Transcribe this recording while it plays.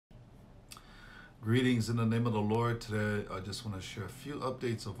Greetings in the name of the Lord. Today, I just want to share a few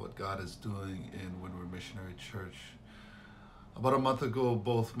updates of what God is doing in Windward Missionary Church. About a month ago,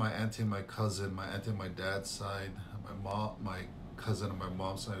 both my auntie and my cousin, my auntie on my dad's side, my cousin on my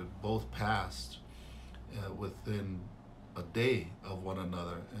mom's side, both passed within a day of one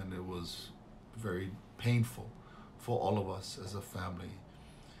another, and it was very painful for all of us as a family.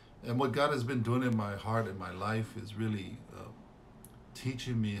 And what God has been doing in my heart and my life is really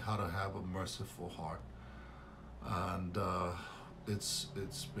teaching me how to have a merciful heart. And it's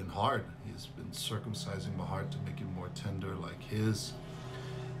been hard. He's been circumcising my heart to make it more tender like His,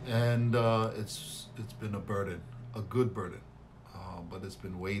 and it's been a burden, a good burden, but it's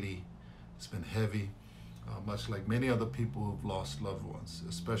been weighty, it's been heavy, much like many other people who've lost loved ones,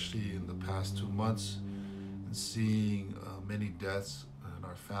 especially in the past 2 months, and seeing many deaths in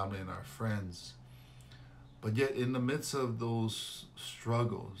our family and our friends. But yet, in the midst of those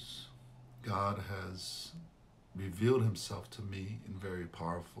struggles, God has revealed Himself to me in very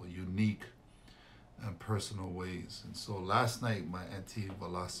powerful, unique, and personal ways. And so last night, my auntie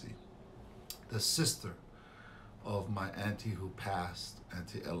Valasi, the sister of my auntie who passed,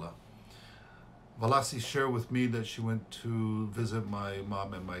 Auntie Ella, Valasi shared with me that she went to visit my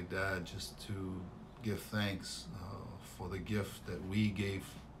mom and my dad just to give thanks for the gift that we gave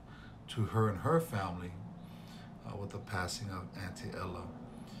to her and her family with the passing of Auntie Ella.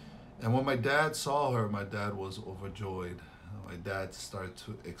 And when my dad saw her, my dad was overjoyed. My dad started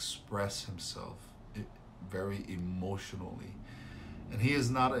to express himself very emotionally. And he is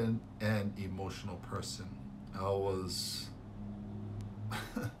not an emotional person. I was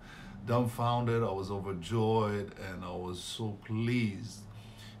dumbfounded, I was overjoyed, and I was so pleased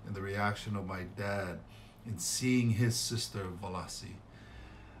in the reaction of my dad in seeing his sister Valasi.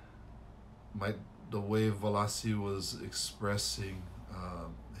 The way Valasi was expressing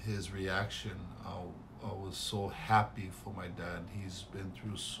his reaction, I was so happy for my dad. He's been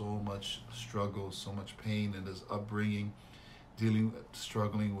through so much struggle, so much pain in his upbringing,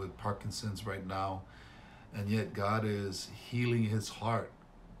 struggling with Parkinson's right now, and yet God is healing his heart.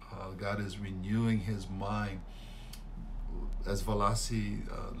 God is renewing his mind. As Valasi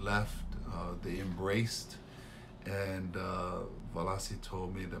left, they embraced, and Valasi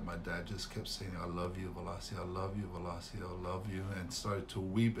told me that my dad just kept saying, "I love you, Valasi, I love you, Valasi, I love you," and started to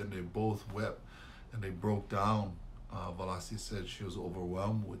weep, and they both wept, and they broke down. Valasi said she was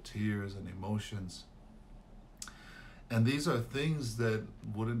overwhelmed with tears and emotions. And these are things that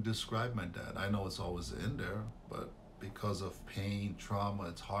wouldn't describe my dad. I know it's always in there, but because of pain, trauma,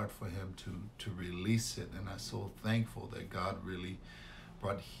 it's hard for him to release it. And I'm so thankful that God really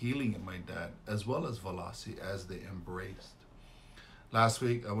brought healing in my dad, as well as Valasi, as they embraced. Last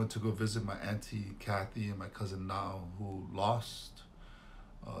week, I went to go visit my auntie Kathy and my cousin Nao, who lost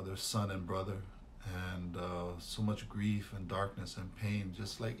their son and brother, and so much grief and darkness and pain,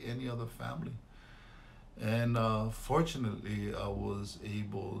 just like any other family. And fortunately, I was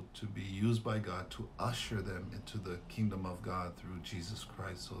able to be used by God to usher them into the kingdom of God through Jesus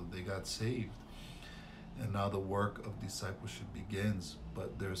Christ, so they got saved. And now the work of discipleship begins,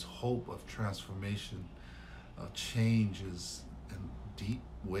 but there's hope of transformation, changes in deep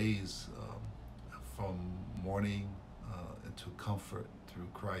ways, from mourning into comfort through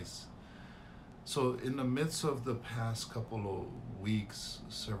Christ. So in the midst of the past couple of weeks,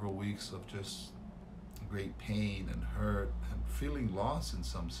 several weeks of just great pain and hurt and feeling lost in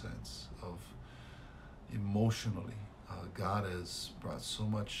some sense of emotionally, God has brought so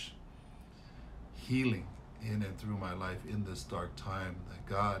much healing in and through my life in this dark time, that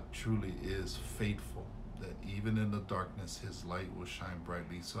God truly is faithful, that even in the darkness His light will shine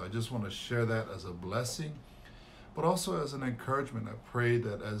brightly. So I just want to share that as a blessing, but also as an encouragement. I pray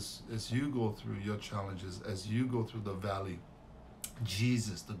that as you go through your challenges, as you go through the valley,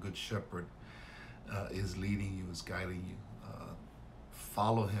 Jesus, the Good Shepherd, is leading you, is guiding you.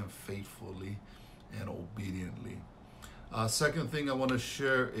 Follow Him faithfully and obediently. Second thing I want to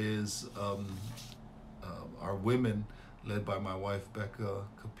share is our women, led by my wife Becca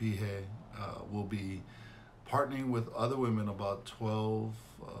Kapihe, will be partnering with other women, about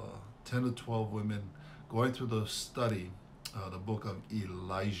 10 to 12 women, going through the study, the book of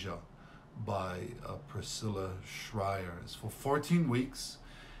Elijah by Priscilla Schreier. It's for 14 weeks.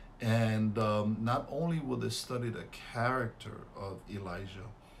 And not only will they study the character of Elijah,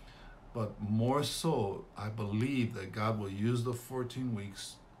 but more so, I believe that God will use the 14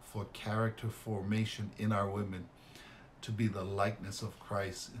 weeks for character formation in our women to be the likeness of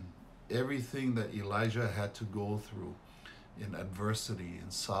Christ in everything that Elijah had to go through in adversity,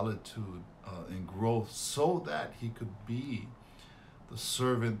 in solitude, in growth, so that he could be the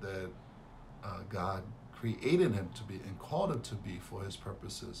servant that God created him to be and called him to be for his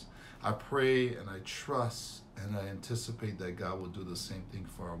purposes. I pray and I trust and I anticipate that God will do the same thing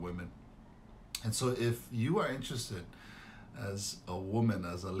for our women. And so if you are interested as a woman,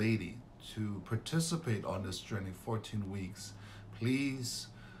 as a lady, to participate on this journey, 14 weeks, please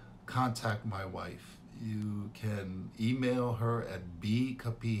contact my wife. You can email her at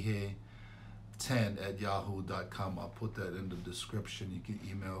bcapihe10@yahoo.com. I'll put that in the description. You can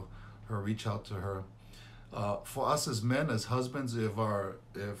email her, reach out to her. For us as men, as husbands, if our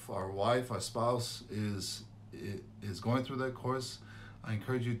wife, our spouse is going through that course, I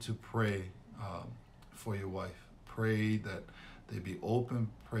encourage you to pray for your wife. Pray that they be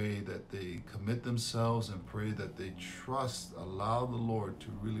open, pray that they commit themselves, and pray that they trust, allow the Lord to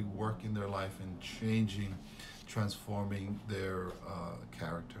really work in their life and changing, transforming their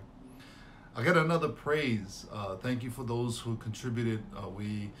character. I got another praise. Thank you for those who contributed.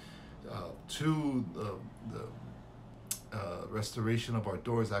 To the restoration of our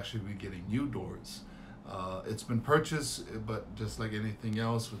doors. Actually, we're getting new doors. It's been purchased, but just like anything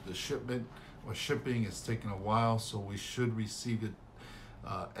else with the shipment or shipping, it's taken a while, so we should receive it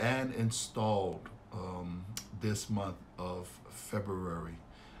and installed this month of February.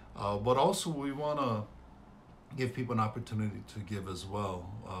 But also we want to give people an opportunity to give as well.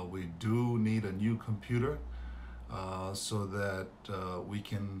 We do need a new computer so that we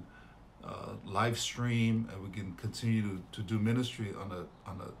can live stream and we can continue to do ministry on a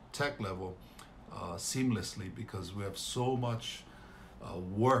tech level seamlessly, because we have so much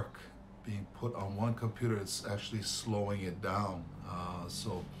work being put on one computer. It's actually slowing it down.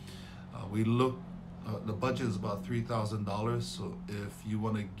 So we look, the budget is about $3,000. So if you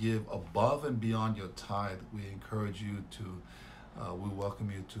want to give above and beyond your tithe, we encourage you to, we welcome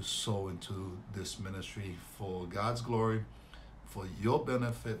you to sow into this ministry for God's glory, for your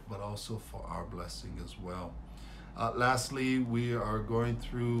benefit, but also for our blessing as well. Lastly, we are going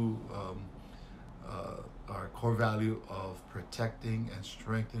through our core value of protecting and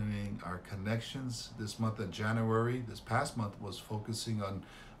strengthening our connections. This month of January, this past month, was focusing on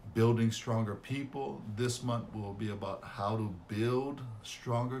building stronger people. This month will be about how to build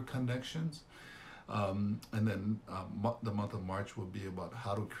stronger connections. And then the month of March will be about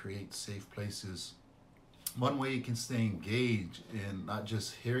how to create safe places. One way you can stay engaged in not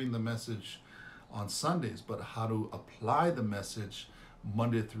just hearing the message on Sundays, but how to apply the message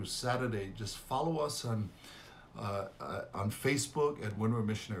Monday through Saturday. Just follow us on Facebook at Windward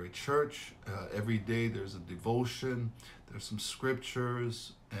Missionary Church. Every day there's a devotion, there's some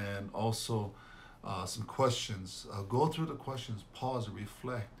scriptures, and also some questions. Go through the questions, pause,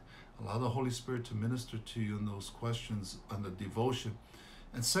 reflect. Allow the Holy Spirit to minister to you in those questions on the devotion.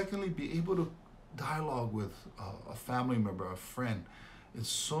 And secondly, be able to dialogue with a family member, a friend. It's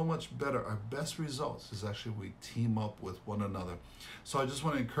so much better. Our best results is actually we team up with one another. So I just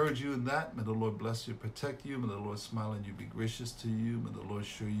want to encourage you in that. May the Lord bless you, protect you. May the Lord smile on you, be gracious to you. May the Lord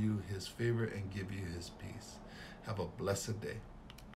show you his favor and give you his peace. Have a blessed day.